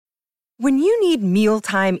When you need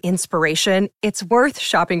mealtime inspiration, it's worth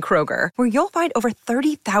shopping Kroger, where you'll find over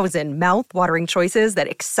 30,000 mouth-watering choices that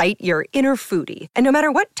excite your inner foodie. And no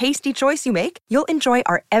matter what tasty choice you make, you'll enjoy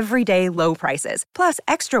our everyday low prices, plus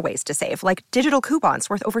extra ways to save, like digital coupons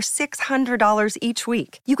worth over $600 each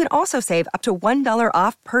week. You can also save up to $1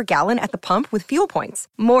 off per gallon at the pump with fuel points.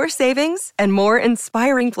 More savings and more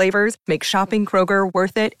inspiring flavors make shopping Kroger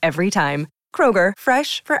worth it every time. Kroger,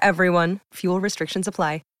 fresh for everyone. Fuel restrictions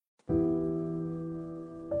apply.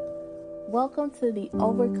 Welcome to the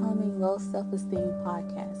Overcoming Low Self-Esteem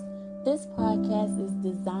podcast. This podcast is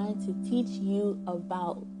designed to teach you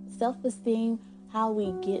about self-esteem, how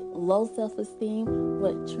we get low self-esteem,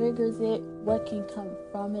 what triggers it, what can come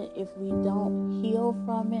from it if we don't heal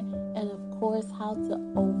from it, and of course, how to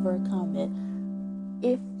overcome it.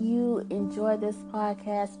 If you enjoy this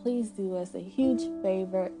podcast, please do us a huge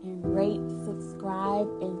favor and rate, subscribe,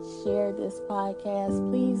 and share this podcast.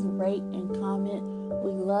 Please rate and comment.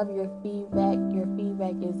 We love your feedback. Your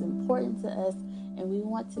feedback is important to us, and we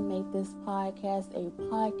want to make this podcast a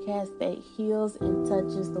podcast that heals and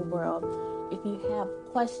touches the world. If you have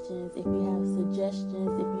questions, if you have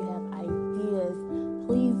suggestions, if you have ideas,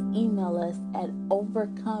 please email us at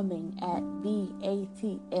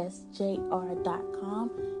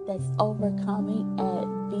overcoming@batsjr.com. That's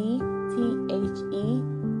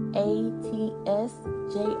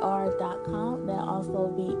overcoming@batsjr.com. That'll also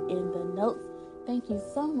be in the notes. Thank you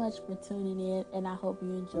so much for tuning in, and I hope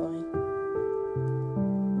you enjoy.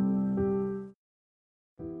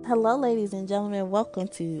 Hello, ladies and gentlemen. Welcome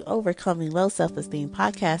to Overcoming Low Self-Esteem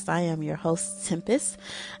podcast. I am your host, Tempest.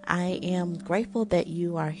 I am grateful that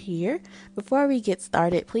you are here. Before we get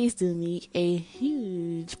started, please do me a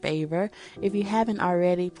huge favor. If you haven't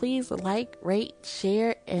already, please like, rate,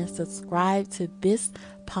 share, and subscribe to this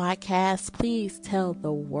podcast. Please tell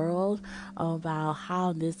the world about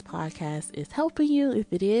how this podcast is helping you. If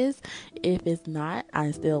it is, if it's not,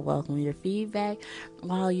 I still welcome your feedback.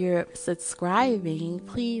 While you're subscribing,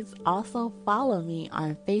 please also follow me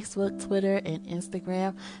on Facebook, Twitter, and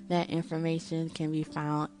Instagram. That information can be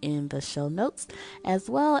found in the show notes, as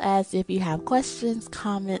well as if you have questions,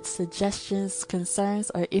 comments, suggestions, concerns,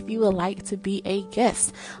 or if you would like to be a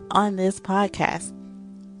guest on this podcast.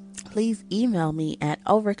 Please email me at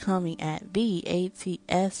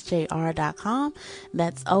overcoming@batsjr.com.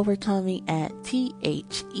 That's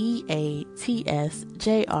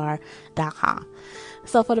overcoming@theatsjr.com.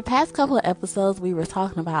 So for the past couple of episodes, we were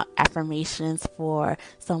talking about affirmations for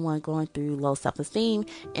someone going through low self-esteem.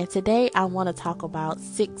 And today I want to talk about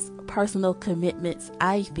 6 personal commitments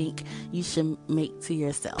I think you should make to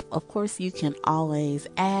yourself. Of course, you can always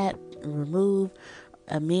add, remove,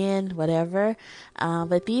 amend, whatever.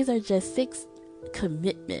 But these are just 6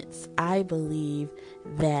 commitments I believe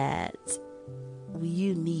that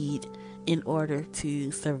you need in order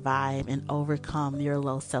to survive and overcome your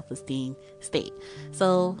low self-esteem state.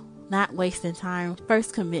 So, not wasting time.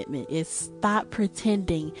 First commitment is stop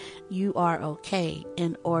pretending you are okay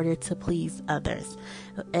in order to please others.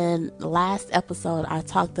 In last episode, I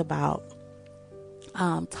talked about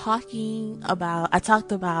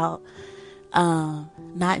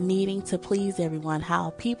not needing to please everyone, how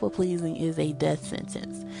people pleasing is a death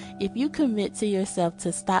sentence. If you commit to yourself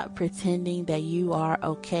to stop pretending that you are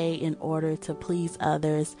okay in order to please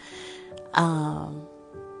others,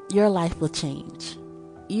 your life will change.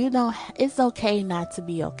 It's okay not to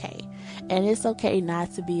be okay. And it's okay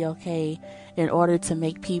not to be okay in order to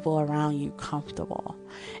make people around you comfortable.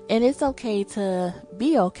 And it's okay to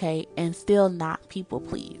be okay and still not people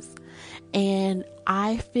please. And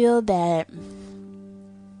I feel that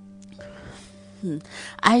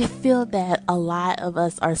a lot of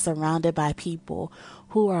us are surrounded by people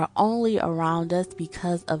who are only around us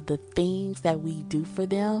because of the things that we do for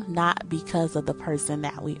them, not because of the person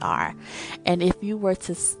that we are. And if you were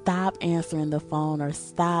to stop answering the phone, or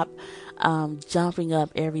stop jumping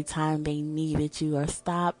up every time they needed you, or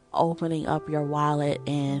stop opening up your wallet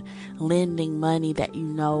and lending money that you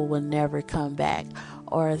know will never come back,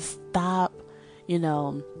 or stop,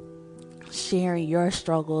 sharing your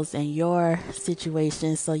struggles and your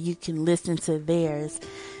situations so you can listen to theirs,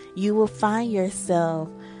 you will find yourself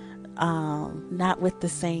not with the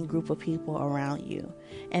same group of people around you.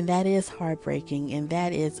 And that is heartbreaking, and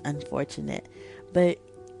that is unfortunate. But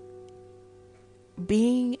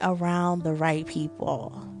being around the right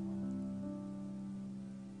people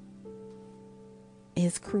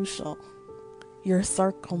is crucial. Your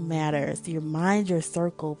circle matters. Mind your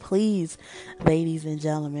circle. Please, ladies and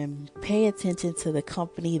gentlemen, pay attention to the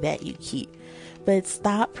company that you keep. But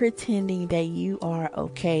stop pretending that you are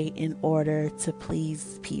okay in order to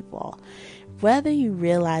please people. whether you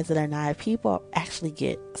realize it or not, people actually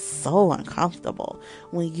get so uncomfortable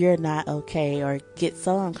when you're not okay, or get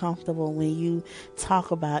so uncomfortable when you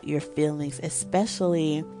talk about your feelings,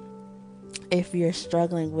 especially if you're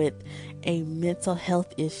struggling with a mental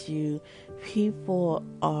health issue. People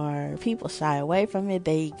shy away from it.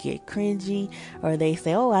 They get cringy, or they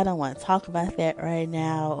say, oh, I don't want to talk about that right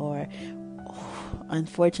now. Or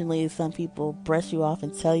unfortunately, some people brush you off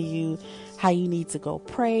and tell you how you need to go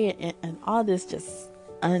pray, and all this just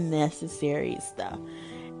unnecessary stuff.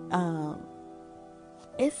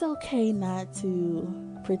 It's okay not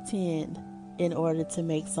to pretend in order to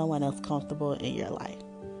make someone else comfortable in your life.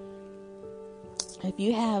 If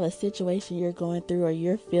you have a situation you're going through, or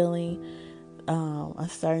you're feeling a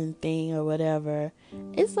certain thing or whatever,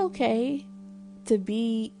 it's okay to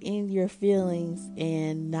be in your feelings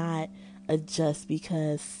and not adjust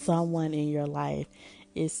because someone in your life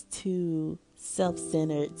is too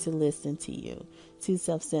self-centered to listen to you, too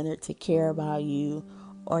self-centered to care about you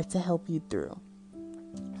or to help you through.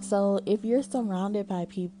 So if you're surrounded by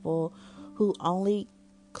people who only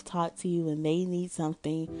talk to you when they need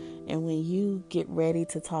something, and when you get ready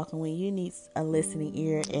to talk and when you need a listening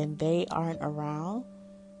ear and they aren't around,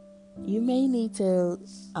 you may need to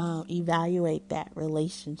evaluate that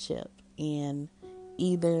relationship and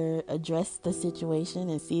either address the situation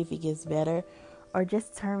and see if it gets better, or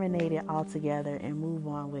just terminate it altogether and move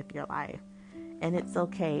on with your life. And it's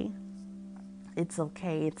okay. It's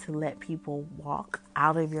okay to let people walk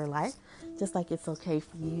out of your life, just like it's okay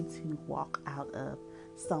for you to walk out of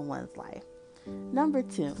someone's life. Number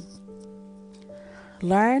 2,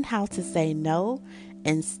 learn how to say no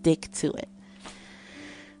and stick to it.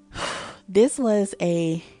 This was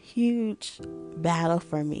a huge battle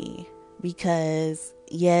for me because,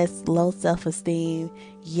 yes, low self-esteem,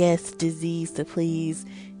 yes, disease to please,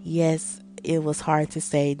 yes, it was hard to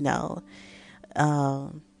say no.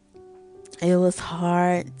 It was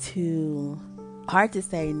hard to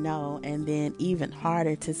say no, and then even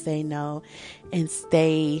harder to say no and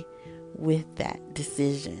stay with that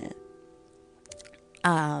decision.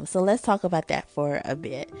 So let's talk about that for a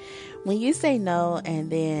bit. When you say no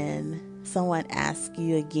and then someone asks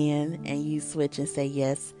you again and you switch and say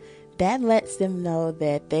yes, that lets them know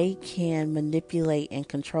that they can manipulate and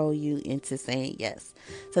control you into saying yes.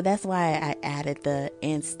 So that's why I added the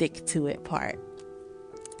and stick to it part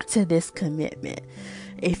to this commitment.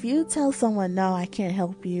 If you tell someone, no, I can't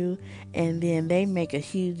help you, and then they make a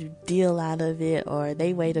huge deal out of it, or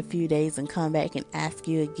they wait a few days and come back and ask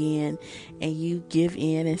you again, and you give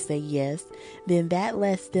in and say yes, then that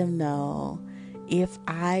lets them know, if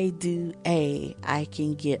I do A, I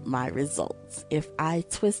can get my results. If I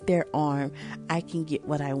twist their arm, I can get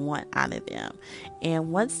what I want out of them.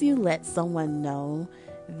 And once you let someone know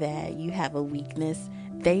that you have a weakness,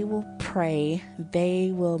 they will pray,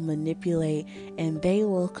 they will manipulate, and they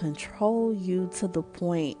will control you to the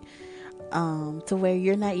point to where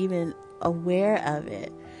you're not even aware of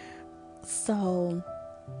it. So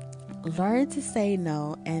learn to say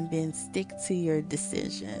no and then stick to your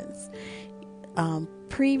decisions.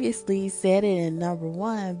 Previously said it in number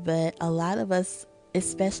 1, but a lot of us,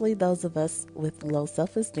 especially those of us with low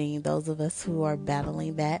self-esteem, those of us who are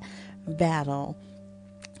battling that battle,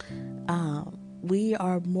 we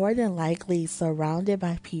are more than likely surrounded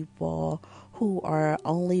by people who are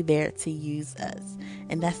only there to use us.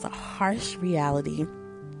 And that's a harsh reality.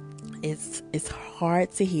 It's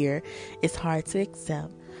hard to hear. It's hard to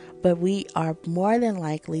accept. But we are more than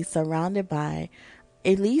likely surrounded by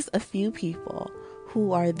at least a few people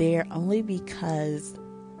who are there only because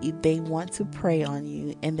they want to prey on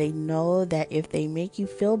you, and they know that if they make you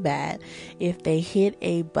feel bad, if they hit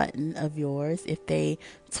a button of yours, if they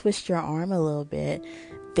twist your arm a little bit,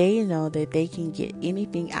 they know that they can get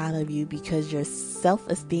anything out of you because your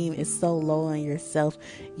self-esteem is so low on yourself,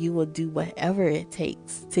 you will do whatever it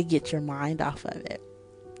takes to get your mind off of it.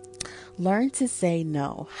 Learn to say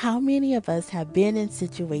no. How many of us have been in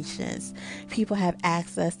situations, people have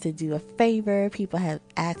asked us to do a favor, people have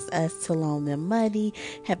asked us to loan them money,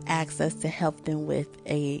 have asked us to help them with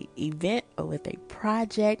a event or with a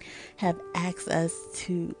project, have asked us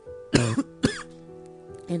to,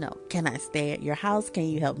 can I stay at your house? Can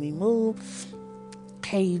you help me move?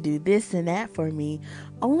 Can you do this and that for me?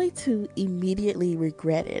 Only to immediately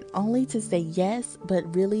regret it, only to say yes,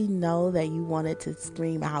 but really know that you wanted to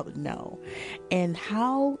scream out no. And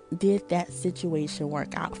how did that situation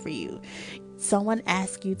work out for you? Someone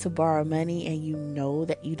asks you to borrow money and you know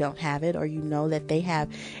that you don't have it, or you know that they have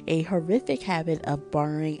a horrific habit of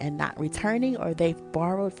borrowing and not returning, or they've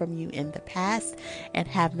borrowed from you in the past and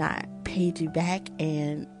have not paid you back,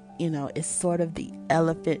 and is sort of the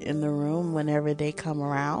elephant in the room whenever they come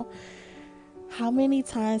around. How many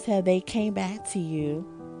times have they came back to you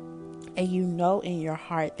and you know in your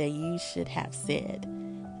heart that you should have said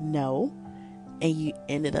no and you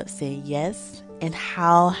ended up saying yes? And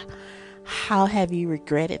how have you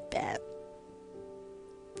regretted that?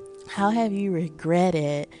 How have you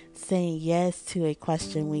regretted saying yes to a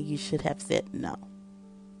question when you should have said no?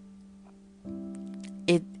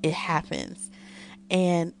 It happens.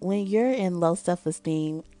 And when you're in low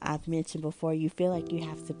self-esteem, I've mentioned before, you feel like you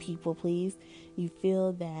have to people please. You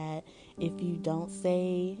feel that if you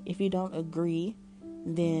don't agree,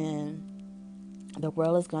 then the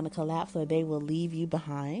world is going to collapse or they will leave you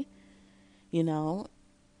behind,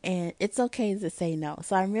 and it's okay to say no.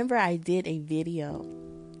 So I remember I did a video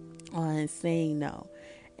on saying no,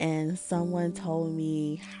 and someone told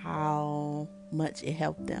me how much it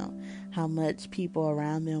helped them, how much people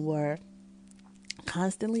around them were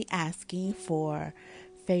constantly asking for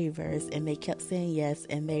favors and they kept saying yes,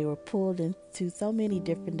 and they were pulled into so many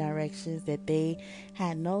different directions that they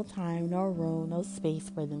had no time, no room, no space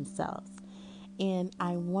for themselves. And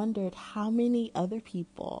I wondered how many other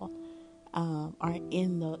people are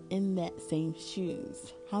in that same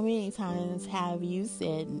shoes. How many times have you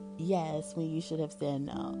said yes when you should have said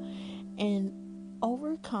no? And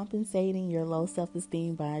overcompensating your low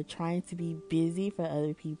self-esteem by trying to be busy for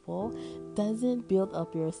other people doesn't build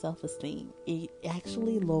up your self-esteem. It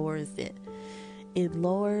actually lowers it. It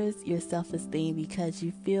lowers your self-esteem because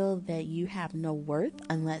you feel that you have no worth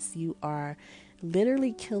unless you are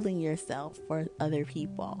literally killing yourself for other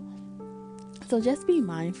people. So just be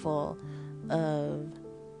mindful of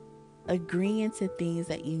agreeing to things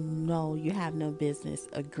that you have no business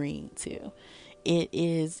agreeing to. It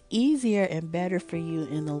is easier and better for you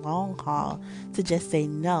in the long haul to just say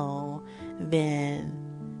no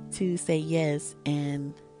than to say yes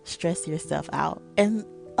and stress yourself out. And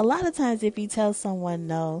a lot of times if you tell someone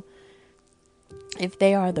no, if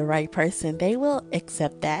they are the right person, they will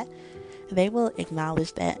accept that. They will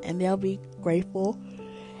acknowledge that and they'll be grateful,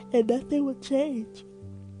 and nothing will change.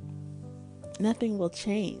 Nothing will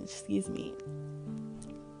change,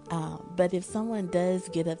 but if someone does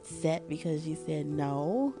get upset because you said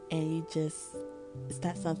no and it's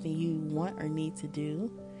not something you want or need to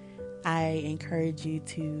do, I encourage you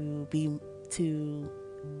to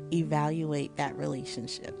evaluate that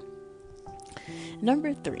relationship.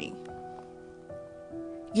 Number 3,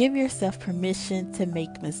 give yourself permission to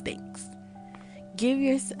make mistakes. Give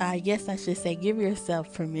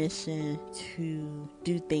yourself permission to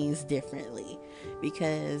do things differently,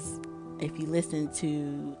 because if you listen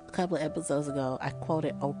to a couple of episodes ago, I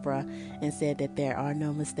quoted Oprah and said that there are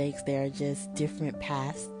no mistakes, there are just different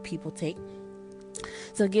paths people take.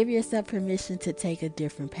 So give yourself permission to take a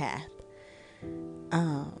different path.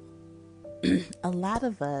 A lot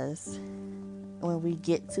of us, when we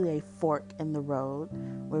get to a fork in the road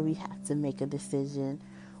where we have to make a decision,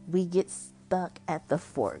 we get stuck at the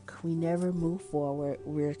fork. We never move forward.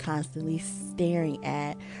 We're constantly staring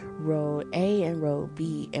at road A and road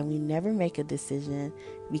B, and we never make a decision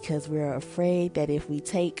because we're afraid that if we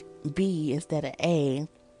take B instead of A,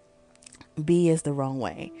 B is the wrong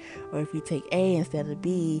way. Or if we take A instead of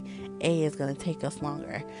B, A is going to take us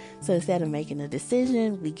longer. So instead of making a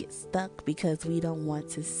decision, we get stuck because we don't want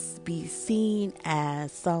to be seen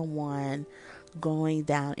as someone going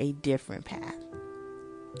down a different path.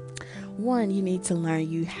 One, you need to learn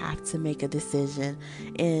you have to make a decision.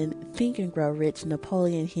 In Think and Grow Rich,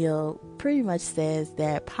 Napoleon Hill pretty much says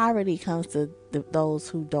that poverty comes to those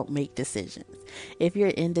who don't make decisions. If you're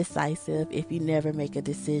indecisive, if you never make a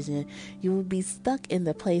decision, you will be stuck in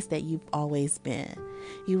the place that you've always been.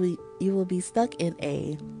 You will be stuck in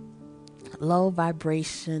a low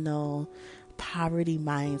vibrational poverty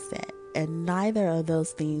mindset. And neither of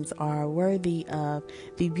those things are worthy of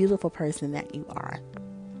the beautiful person that you are.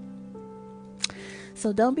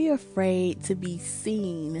 So don't be afraid to be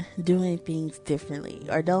seen doing things differently,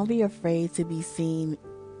 or don't be afraid to be seen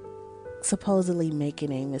supposedly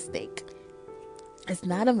making a mistake. It's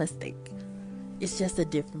not a mistake. It's just a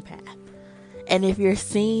different path. And if you're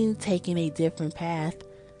seen taking a different path,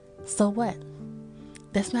 so what?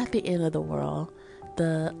 That's not the end of the world.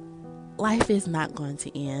 The life is not going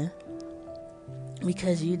to end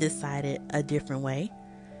because you decided a different way.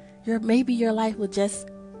 Maybe your life will just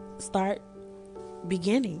start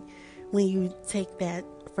beginning when you take that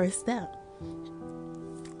first step.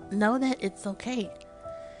 Know that it's okay.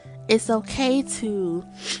 It's okay to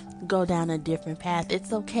go down a different path.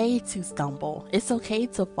 It's okay to stumble. It's okay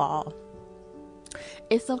to fall.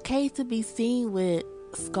 It's okay to be seen with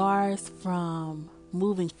scars from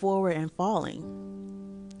moving forward and falling.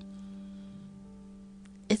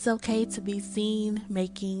 It's okay to be seen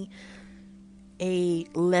making a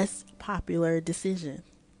less popular decision,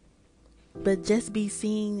 but just be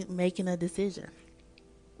seen making a decision.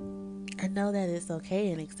 And know that it's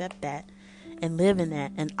okay and accept that and live in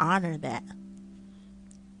that and honor that.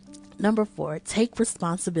 Number 4, take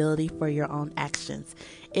responsibility for your own actions.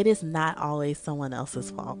 It is not always someone else's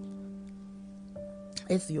fault.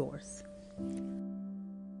 It's yours.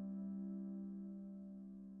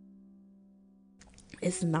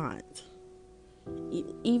 It's not.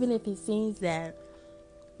 Even if it seems that,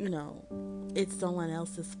 it's someone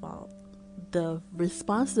else's fault, the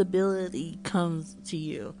responsibility comes to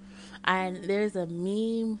you. And there's a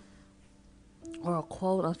meme or a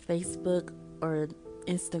quote on Facebook or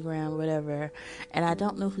Instagram, whatever, and I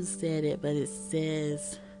don't know who said it, but it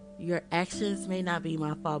says, your actions may not be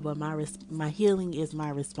my fault, but my healing is my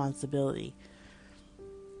responsibility.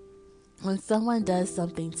 When someone does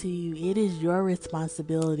something to you, it is your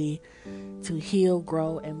responsibility to heal,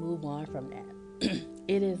 grow, and move on from that.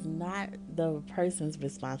 It is not the person's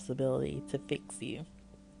responsibility to fix you.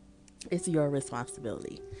 It's your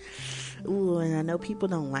responsibility. Ooh, and I know people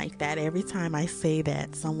don't like that. Every time I say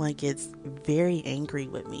that, someone gets very angry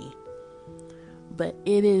with me. But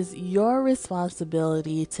it is your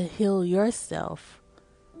responsibility to heal yourself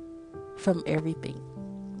from everything.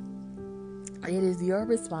 It is your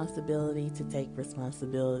responsibility to take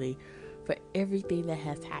responsibility for everything that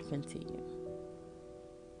has happened to you.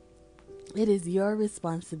 It is your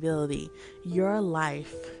responsibility. Your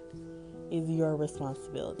life is your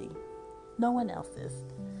responsibility. No one else's.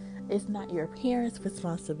 It's not your parents'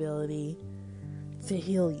 responsibility to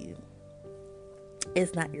heal you.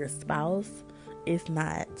 It's not your spouse. It's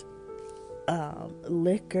not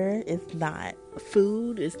liquor. It's not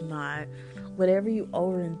food. It's not whatever you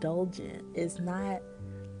overindulge in. It's not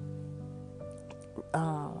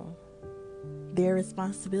their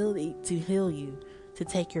responsibility to heal you, to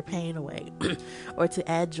take your pain away, or to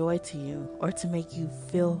add joy to you, or to make you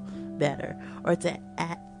feel better, or to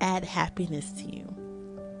add happiness to you.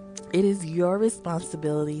 It is your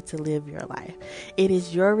responsibility to live your life. It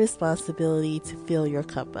is your responsibility to fill your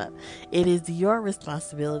cup up. It is your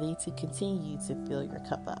responsibility to continue to fill your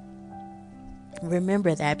cup up.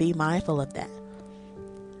 Remember that. Be mindful of that.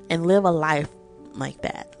 And live a life like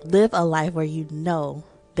that. Live a life where you know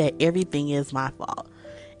that everything is my fault.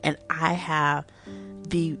 And I have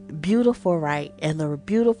the beautiful right and the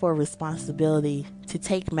beautiful responsibility to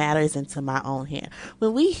take matters into my own hand.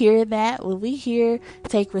 When we hear that, when we hear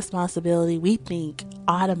take responsibility, we think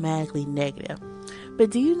automatically negative. But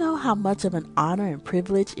do you know how much of an honor and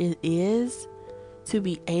privilege it is to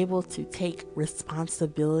be able to take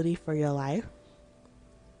responsibility for your life?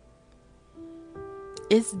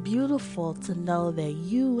 It's beautiful to know that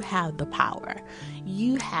you have the power.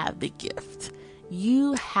 You have the gift.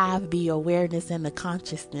 You have the awareness and the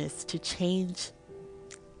consciousness to change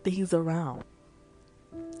things around.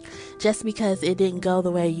 Just because it didn't go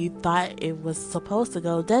the way you thought it was supposed to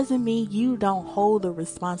go doesn't mean you don't hold the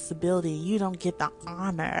responsibility. You don't get the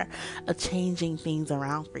honor of changing things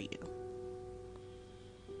around for you.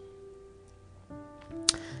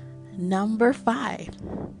 Number 5,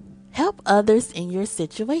 help others in your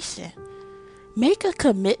situation. Make a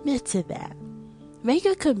commitment to that. Make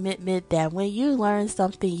a commitment that when you learn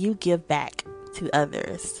something, you give back to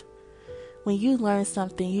others. When you learn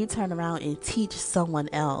something, you turn around and teach someone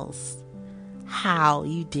else how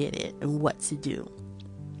you did it and what to do.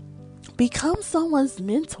 Become someone's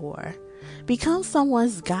mentor. Become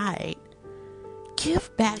someone's guide.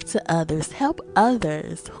 Give back to others. Help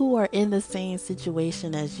others who are in the same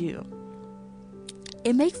situation as you.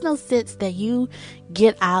 It makes no sense that you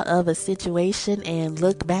get out of a situation and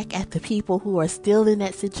look back at the people who are still in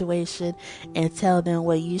that situation and tell them,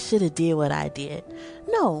 well, you should have did what I did.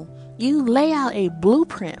 No, you lay out a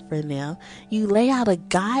blueprint for them. You lay out a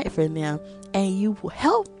guide for them, and you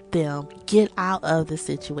help them get out of the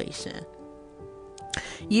situation.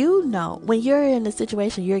 You know, when you're in a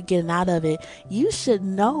situation, you're getting out of it, you should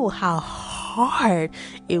know how hard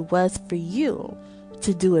it was for you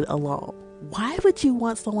to do it alone. Why would you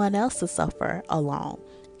want someone else to suffer alone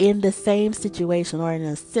in the same situation or in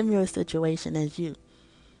a similar situation as you?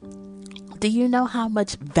 Do you know how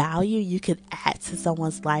much value you could add to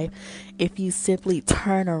someone's life if you simply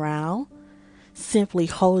turn around, simply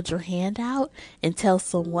hold your hand out and tell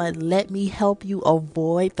someone, let me help you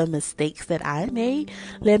avoid the mistakes that I made.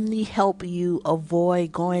 Let me help you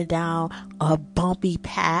avoid going down a bumpy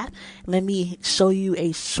path. Let me show you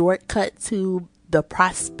a shortcut to the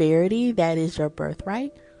prosperity that is your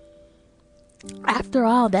birthright. After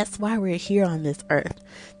all, that's why we're here on this earth,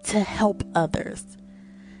 to help others.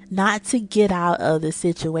 not to get out of the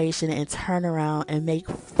situation and turn around and make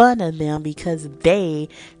fun of them because they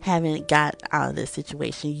haven't got out of the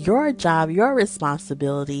situation. Your job, your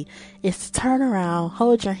responsibility is to turn around,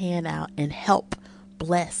 hold your hand out, and help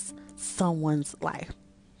bless someone's life.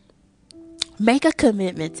 Make a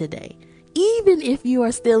commitment today. Even if you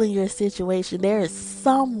are still in your situation, there is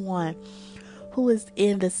someone who is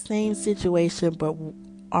in the same situation but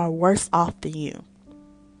are worse off than you.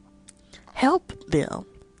 Help them.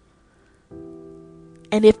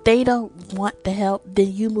 And if they don't want the help,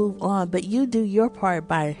 then you move on. But you do your part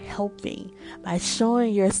by helping, by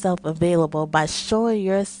showing yourself available, by showing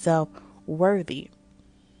yourself worthy.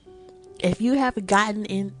 If you have gotten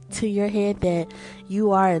into your head that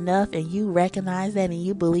you are enough and you recognize that and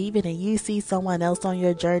you believe it and you see someone else on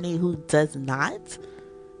your journey who does not,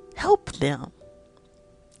 help them.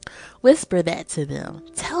 Whisper that to them.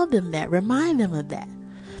 Tell them that. Remind them of that.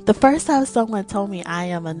 The first time someone told me I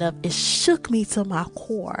am enough, it shook me to my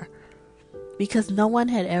core because no one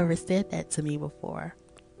had ever said that to me before.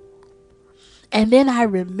 And then I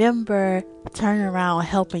remember turning around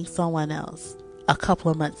helping someone else a couple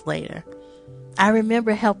of months later. I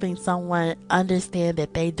remember helping someone understand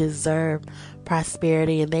that they deserve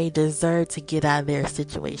prosperity and they deserve to get out of their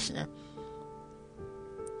situation.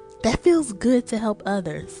 That feels good to help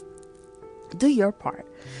others. Do your part.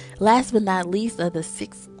 Last but not least of the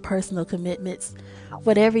 6 personal commitments,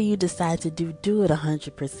 whatever you decide to do, do it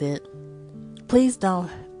 100%. Please don't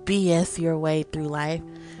BS your way through life.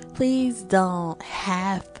 Please don't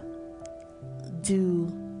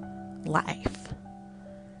do life.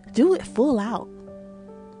 Do it full out.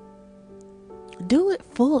 Do it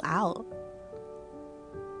full out.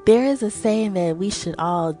 There is a saying that we should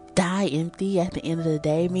all die empty at the end of the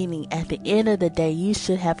day, meaning at the end of the day, you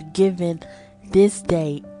should have given this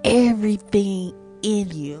day everything in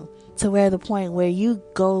you to where the point where you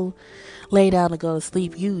go lay down to go to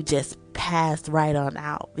sleep, you just pass right on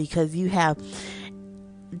out because you have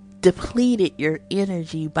depleted your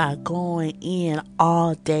energy by going in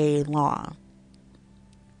all day long.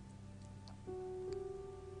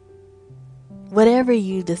 Whatever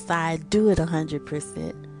you decide, do it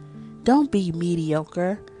 100%. Don't be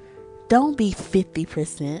mediocre. Don't be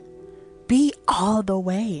 50%. Be all the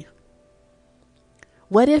way.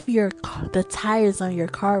 What if the tires on your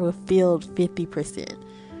car were filled 50%?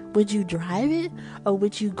 Would you drive it or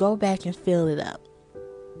would you go back and fill it up?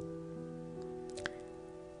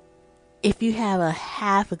 If you have a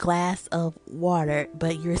half a glass of water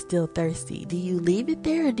but you're still thirsty, do you leave it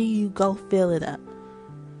there or do you go fill it up?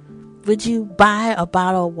 Would you buy a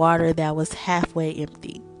bottle of water that was halfway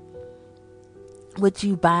empty? Would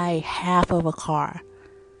you buy half of a car,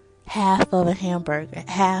 half of a hamburger,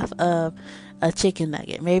 half of a chicken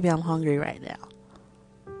nugget? Maybe I'm hungry right now.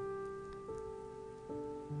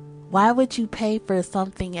 Why would you pay for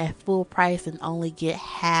something at full price and only get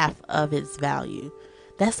half of its value?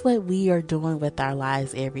 That's what we are doing with our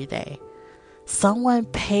lives every day. Someone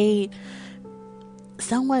paved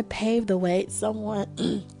the way.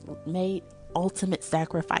 Someone made ultimate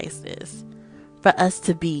sacrifices for us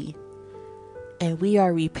to be. And we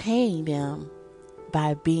are repaying them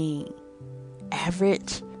by being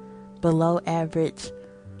average, below average,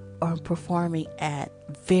 or performing at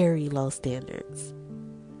very low standards.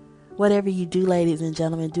 Whatever you do, ladies and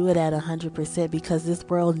gentlemen, do it at 100% because this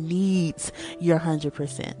world needs your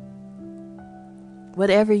 100%.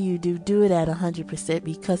 Whatever you do, do it at 100%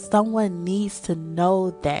 because someone needs to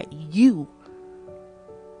know that you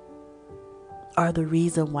are the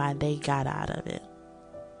reason why they got out of it.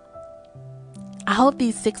 I hope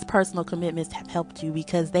these 6 personal commitments have helped you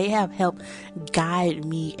because they have helped guide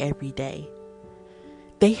me every day.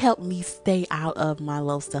 They help me stay out of my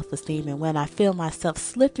low self-esteem. And when I feel myself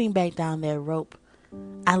slipping back down that rope,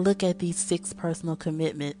 I look at these 6 personal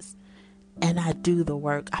commitments and I do the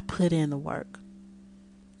work. I put in the work.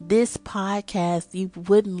 This podcast, you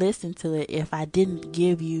wouldn't listen to it if I didn't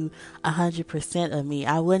give you 100% of me.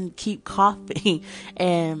 I wouldn't keep coughing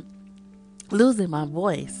and losing my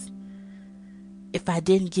voice if I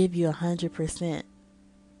didn't give you 100%.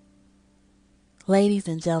 Ladies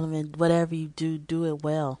and gentlemen, whatever you do, do it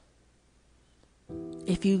well.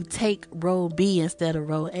 If you take row B instead of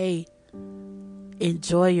row A,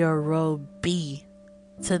 enjoy your row B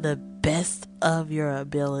to the best of your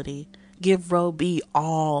ability. Give row B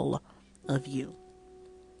all of you.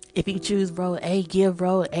 If you choose row A, give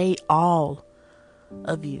row A all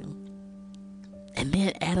of you. And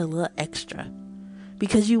then add a little extra.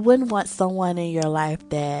 Because you wouldn't want someone in your life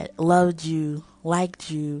that loved you, liked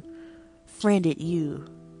you, friended you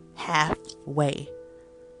halfway.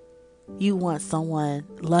 You want someone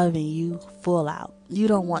loving you full out. You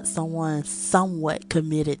don't want someone somewhat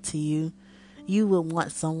committed to you. You would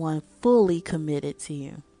want someone fully committed to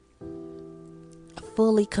you.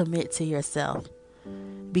 Fully commit to yourself,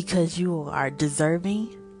 because you are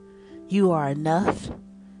deserving, you are enough,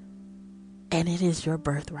 and it is your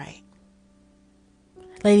birthright.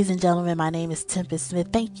 Ladies and gentlemen, my name is Tempest Smith.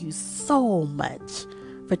 Thank you so much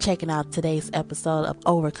for checking out today's episode of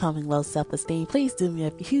Overcoming Low Self-Esteem. Please do me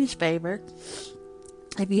a huge favor.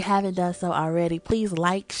 If you haven't done so already, please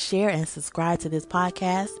like, share, and subscribe to this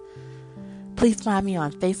podcast. Please find me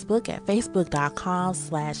on Facebook at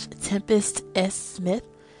facebook.com/TempestSmith.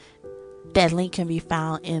 That link can be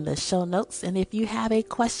found in the show notes. And if you have a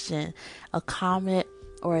question, a comment,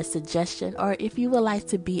 or a suggestion, or if you would like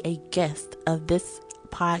to be a guest of this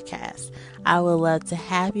podcast, I would love to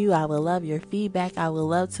have you. I would love your feedback. I would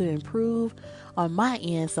love to improve on my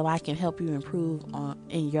end so I can help you improve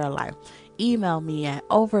in your life. Email me at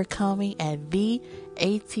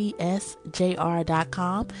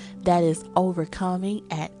overcoming@theatsjr.com. That is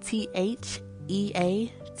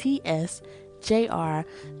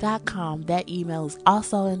overcoming@theatsjr.com. That email is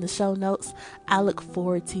also in the show notes. I look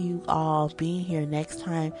forward to you all being here next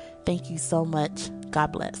time. Thank you so much.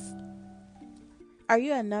 God bless. Are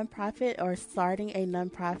you a nonprofit or starting a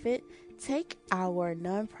nonprofit? Take our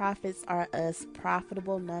Nonprofits Are Us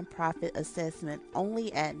Profitable Nonprofit Assessment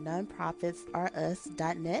only at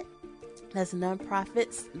nonprofitsarus.net. That's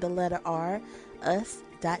nonprofits, the letter R,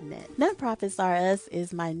 us.net. Nonprofits Are Us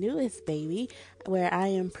is my newest baby, where I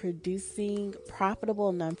am producing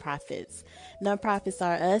profitable nonprofits. Nonprofits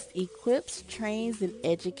Are Us equips, trains, and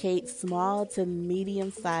educates small to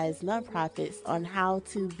medium-sized nonprofits on how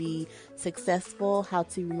to be successful, how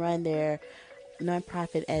to run their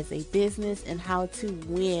nonprofit as a business, and how to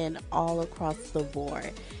win all across the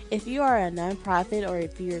board. If you are a nonprofit, or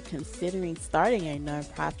if you're considering starting a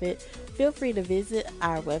nonprofit, feel free to visit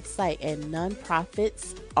our website at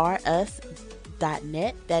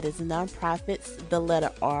nonprofitsarus.net. That is nonprofits, the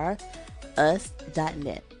letter R,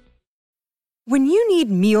 us.net. When you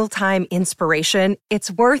need mealtime inspiration,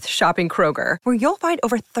 it's worth shopping Kroger, where you'll find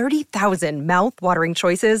over 30,000 mouth-watering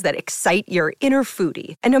choices that excite your inner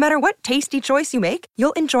foodie. And no matter what tasty choice you make,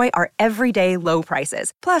 you'll enjoy our everyday low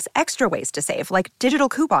prices, plus extra ways to save, like digital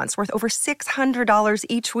coupons worth over $600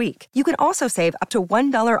 each week. You can also save up to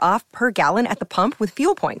 $1 off per gallon at the pump with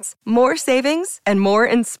fuel points. More savings and more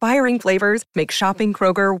inspiring flavors make shopping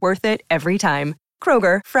Kroger worth it every time.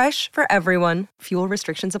 Kroger, fresh for everyone. Fuel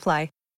restrictions apply.